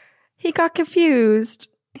 Yeah. He got confused.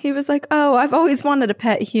 He was like, oh, I've always wanted a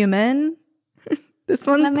pet human. This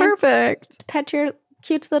one's perfect. Pet your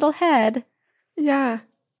cute little head. Yeah.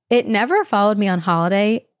 It never followed me on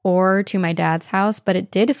holiday or to my dad's house, but it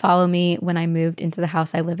did follow me when I moved into the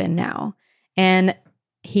house I live in now. And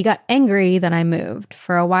he got angry that I moved.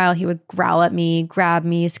 For a while, he would growl at me, grab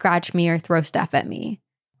me, scratch me, or throw stuff at me.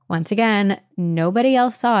 Once again, nobody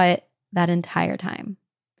else saw it that entire time.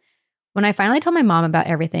 When I finally told my mom about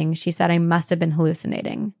everything, she said I must have been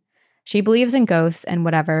hallucinating. She believes in ghosts and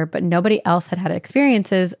whatever, but nobody else had had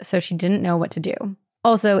experiences, so she didn't know what to do.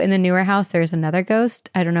 Also, in the newer house, there's another ghost.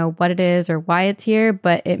 I don't know what it is or why it's here,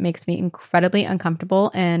 but it makes me incredibly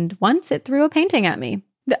uncomfortable, and once it threw a painting at me.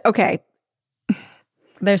 Okay.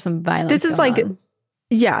 There's some violence. This is like,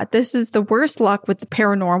 yeah, this is the worst luck with the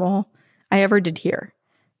paranormal I ever did here.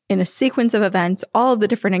 In a sequence of events, all of the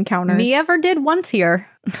different encounters. Me ever did once here.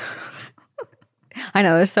 I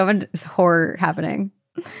know, there's so much horror happening.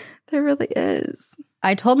 There really is.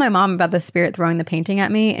 I told my mom about the spirit throwing the painting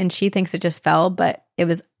at me, and she thinks it just fell, but it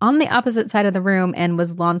was on the opposite side of the room and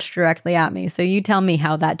was launched directly at me. So you tell me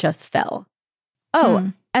how that just fell.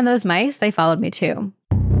 Oh, and those mice, they followed me too.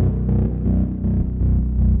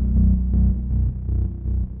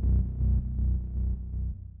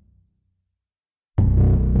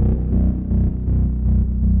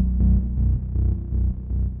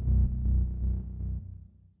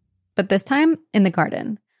 But this time in the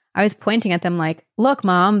garden, I was pointing at them like, look,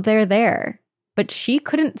 Mom, they're there. But she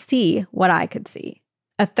couldn't see what I could see.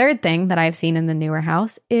 A third thing that I've seen in the newer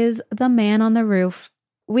house is the man on the roof.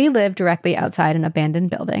 We live directly outside an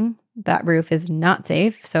abandoned building. That roof is not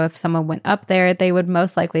safe, so if someone went up there, they would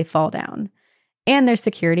most likely fall down. And there's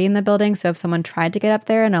security in the building, so if someone tried to get up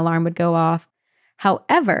there, an alarm would go off.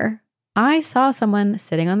 However, I saw someone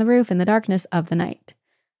sitting on the roof in the darkness of the night.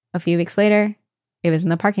 A few weeks later, it was in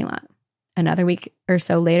the parking lot. Another week or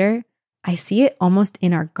so later, I see it almost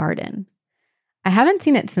in our garden. I haven't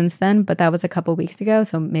seen it since then, but that was a couple weeks ago,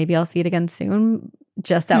 so maybe I'll see it again soon,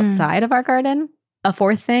 just outside of our garden. A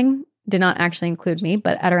fourth thing did not actually include me,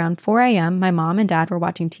 but at around 4 a.m., my mom and dad were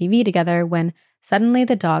watching TV together when suddenly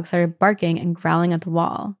the dog started barking and growling at the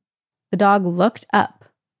wall. The dog looked up,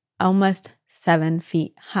 almost 7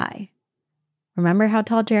 feet high. Remember how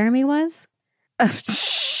tall Jeremy was?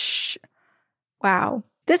 Wow.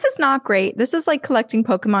 This is not great. This is like collecting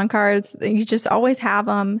Pokemon cards. You just always have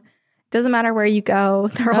them. Doesn't matter where you go.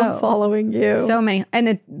 They're all following you. So many.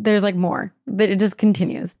 And there's like more. It just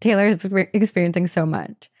continues. Taylor is experiencing so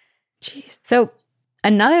much. Jeez. So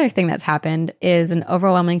another thing that's happened is an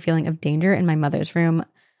overwhelming feeling of danger in my mother's room,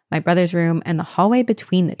 my brother's room, and the hallway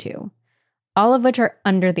between the two, all of which are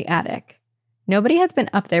under the attic. Nobody has been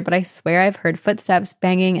up there, but I swear I've heard footsteps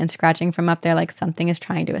banging and scratching from up there like something is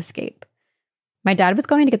trying to escape. My dad was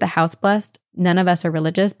going to get the house blessed. None of us are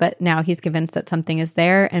religious, but now he's convinced that something is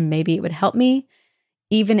there and maybe it would help me,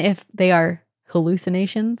 even if they are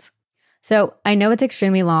hallucinations. So I know it's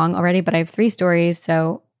extremely long already, but I have 3 stories,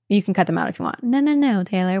 so you can cut them out if you want. No,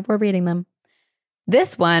 Taylor, we're reading them.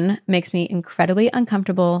 This one makes me incredibly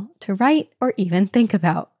uncomfortable to write or even think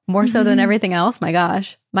about, more so than everything else. My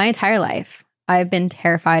gosh. My entire life, I've been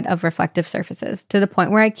terrified of reflective surfaces to the point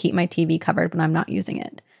where I keep my TV covered when I'm not using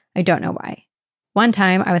it. I don't know why. One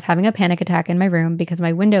time, I was having a panic attack in my room because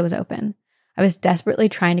my window was open. I was desperately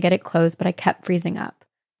trying to get it closed, but I kept freezing up.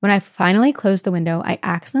 When I finally closed the window, I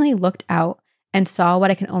accidentally looked out and saw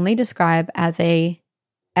what I can only describe as a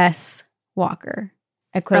S walker.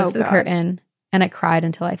 I closed the curtain and I cried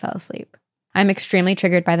until I fell asleep. I'm extremely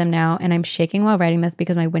triggered by them now, and I'm shaking while writing this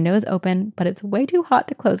because my window is open, but it's way too hot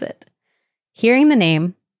to close it. Hearing the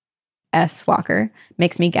name S walker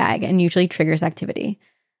makes me gag and usually triggers activity,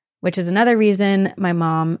 which is another reason my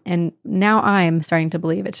mom and now I'm starting to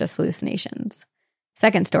believe it's just hallucinations.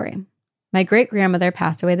 Second story. My great-grandmother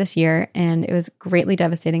passed away this year, and it was greatly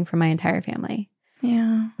devastating for my entire family.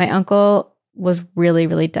 Yeah. My uncle was really,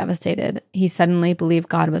 really devastated. He suddenly believed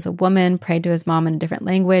God was a woman, prayed to his mom in a different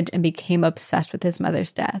language, and became obsessed with his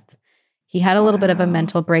mother's death. He had a little bit of a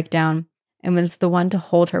mental breakdown and was the one to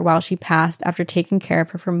hold her while she passed after taking care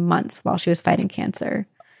of her for months while she was fighting cancer.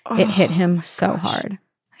 It hit him so hard.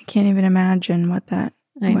 I can't even imagine what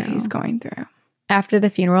he's going through. After the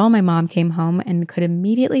funeral, my mom came home and could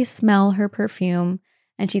immediately smell her perfume,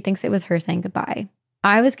 and she thinks it was her saying goodbye.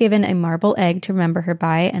 I was given a marble egg to remember her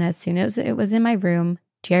by, and as soon as it was in my room,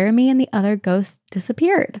 Jeremy and the other ghosts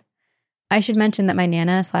disappeared. I should mention that my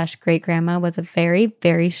Nana/great-grandma was a very,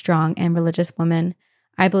 very strong and religious woman.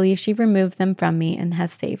 I believe she removed them from me and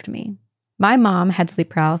has saved me. My mom had sleep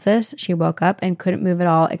paralysis. She woke up and couldn't move at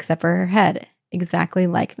all except for her head, exactly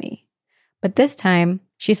like me. But this time,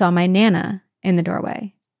 she saw my Nana in the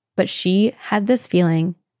doorway. But she had this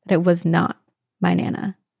feeling that it was not my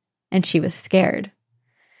Nana, and she was scared.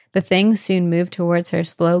 The thing soon moved towards her,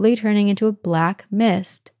 slowly turning into a black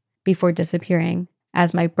mist before disappearing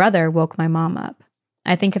as my brother woke my mom up.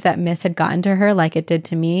 I think if that mist had gotten to her like it did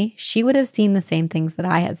to me, she would have seen the same things that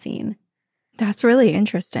I had seen. That's really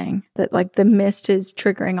interesting that like the mist is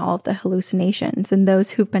triggering all of the hallucinations, and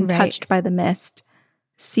those who've been touched by the mist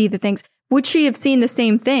see the things. Would she have seen the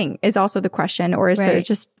same thing is also the question, or is there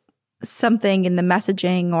just something in the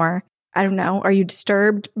messaging, or I don't know, are you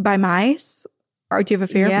disturbed by mice? Or do you have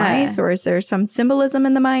a fear of mice? Or is there some symbolism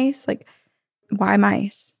in the mice? Like, why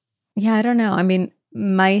mice? Yeah, I don't know. I mean,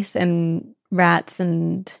 mice and rats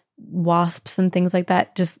and wasps and things like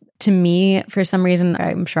that, just to me, for some reason,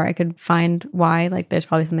 I'm sure I could find why. Like, there's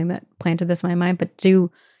probably something that planted this in my mind, but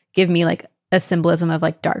do give me like a symbolism of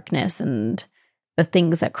like darkness and the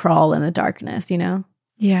things that crawl in the darkness, you know?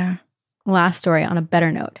 Yeah. Last story on a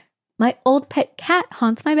better note. My old pet cat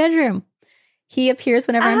haunts my bedroom. He appears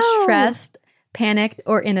whenever I'm stressed, panicked,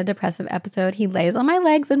 or in a depressive episode. He lays on my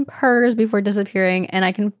legs and purrs before disappearing, and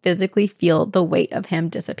I can physically feel the weight of him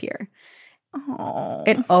disappear. Oh,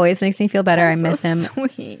 it always makes me feel better. I miss him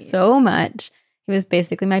sweet. So much. He was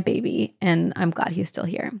basically my baby, and I'm glad he's still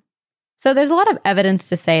here. So there's a lot of evidence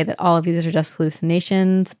to say that all of these are just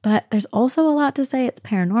hallucinations, but there's also a lot to say it's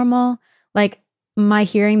paranormal, like my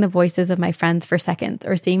hearing the voices of my friends for seconds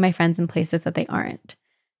or seeing my friends in places that they aren't.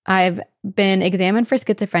 I've been examined for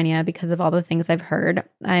schizophrenia because of all the things I've heard.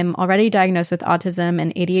 I'm already diagnosed with autism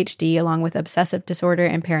and ADHD along with obsessive disorder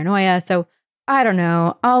and paranoia. So I don't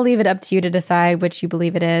know. I'll leave it up to you to decide which you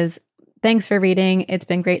believe it is. Thanks for reading. It's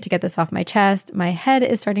been great to get this off my chest. My head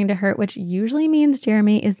is starting to hurt, which usually means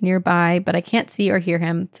Jeremy is nearby, but I can't see or hear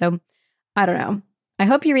him. So I don't know. I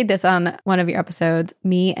hope you read this on one of your episodes.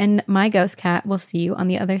 Me and my ghost cat will see you on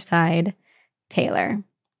the other side. Taylor.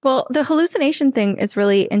 Well, the hallucination thing is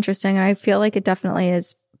really interesting. And I feel like it definitely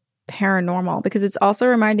is paranormal because it's also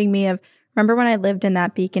reminding me of, remember when I lived in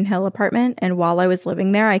that Beacon Hill apartment and while I was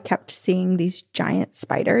living there, I kept seeing these giant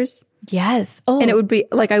spiders. Yes. Oh. And it would be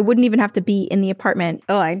like, I wouldn't even have to be in the apartment.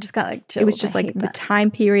 Oh, I just got like chills. It was just like the time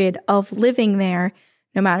period of living there.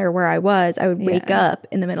 No matter where I was, I would wake up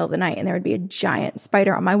in the middle of the night and there would be a giant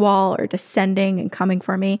spider on my wall or descending and coming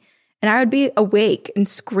for me. And I would be awake and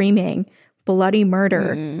screaming bloody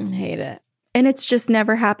murder. Hate it. And it's just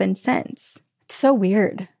never happened since. It's so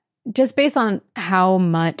weird. Just based on how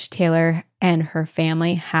much Taylor and her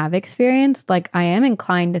family have experienced, like I am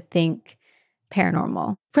inclined to think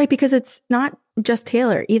paranormal. Right, because it's not just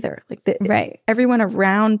Taylor either. Like everyone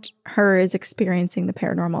around her is experiencing the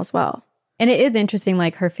paranormal as well. And it is interesting,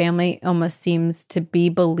 like her family almost seems to be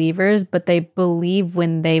believers, but they believe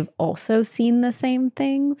when they've also seen the same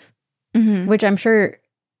things, which I'm sure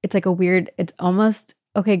it's like it's almost,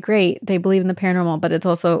 okay, great, they believe in the paranormal, but it's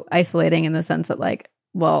also isolating in the sense that like,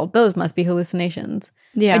 well, those must be hallucinations.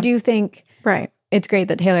 Yeah. I do think it's great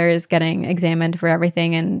that Taylor is getting examined for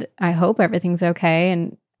everything, and I hope everything's okay.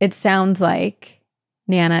 And it sounds like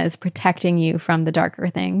Nana is protecting you from the darker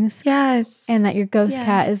things. Yes. And that your ghost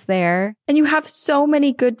cat is there. And you have so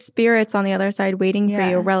many good spirits on the other side waiting for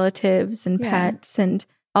you, relatives and pets and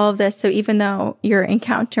all of this. So even though you're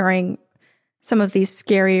encountering some of these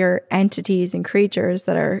scarier entities and creatures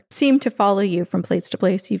that seem to follow you from place to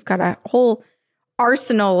place, you've got a whole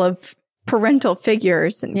arsenal of parental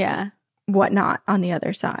figures and whatnot on the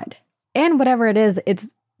other side. And whatever it is, it's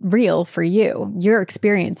real for you. You're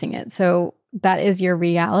experiencing it. So that is your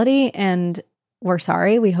reality. And we're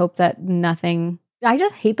sorry. We hope that nothing... I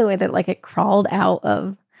just hate the way that like it crawled out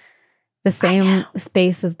of the same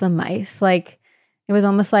space as the mice. Like it was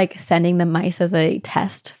almost like sending the mice as a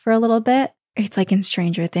test for a little bit. It's like in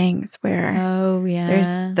Stranger Things where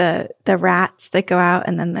there's the rats that go out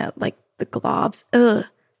and then the globs. Ugh,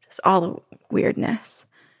 just all the weirdness.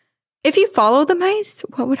 If you follow the mice,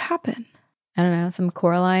 what would happen? I don't know, some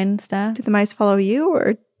Coraline stuff. Do the mice follow you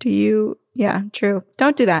or do you? Yeah, true.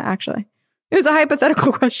 Don't do that, actually. It was a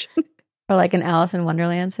hypothetical question. Or like an Alice in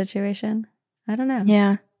Wonderland situation. I don't know.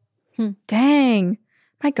 Yeah. Dang.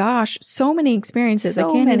 My gosh, so many experiences.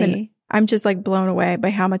 I'm just like blown away by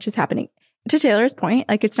how much is happening. To Taylor's point,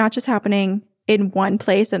 like it's not just happening in one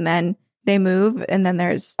place and then they move and then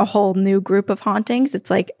there's a whole new group of hauntings. It's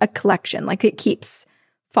like a collection. Like it keeps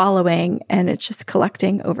following and it's just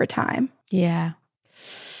collecting over time. Yeah.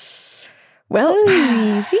 Well,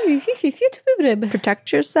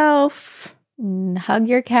 protect yourself. Hug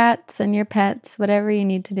your cats and your pets, whatever you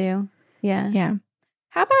need to do. Yeah. Yeah.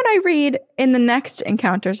 How about I read in the next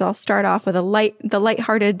encounters? I'll start off with the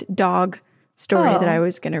lighthearted dog story that I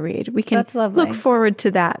was going to read. We can look forward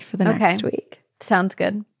to that for the next week. Sounds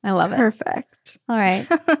good. I love it. Perfect. All right.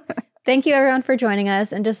 Thank you, everyone, for joining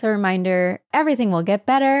us. And just a reminder, everything will get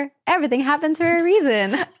better. Everything happens for a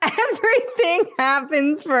reason. Everything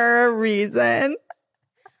happens for a reason.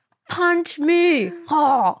 Punch me.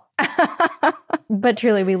 Oh. But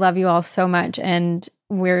truly, we love you all so much. And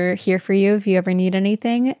we're here for you if you ever need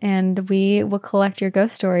anything. And we will collect your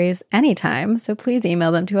ghost stories anytime. So please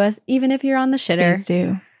email them to us, even if you're on the shitter. Please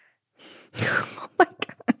do. Oh my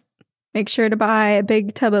God. Make sure to buy a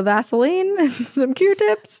big tub of Vaseline and some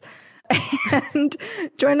Q-tips. And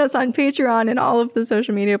join us on Patreon and all of the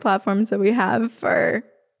social media platforms that we have for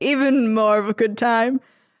even more of a good time.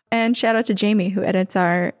 And shout out to Jamie, who edits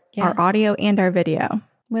our audio and our video.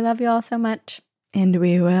 We love you all so much. And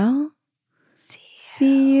we will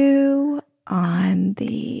see you on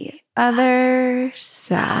the other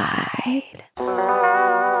side.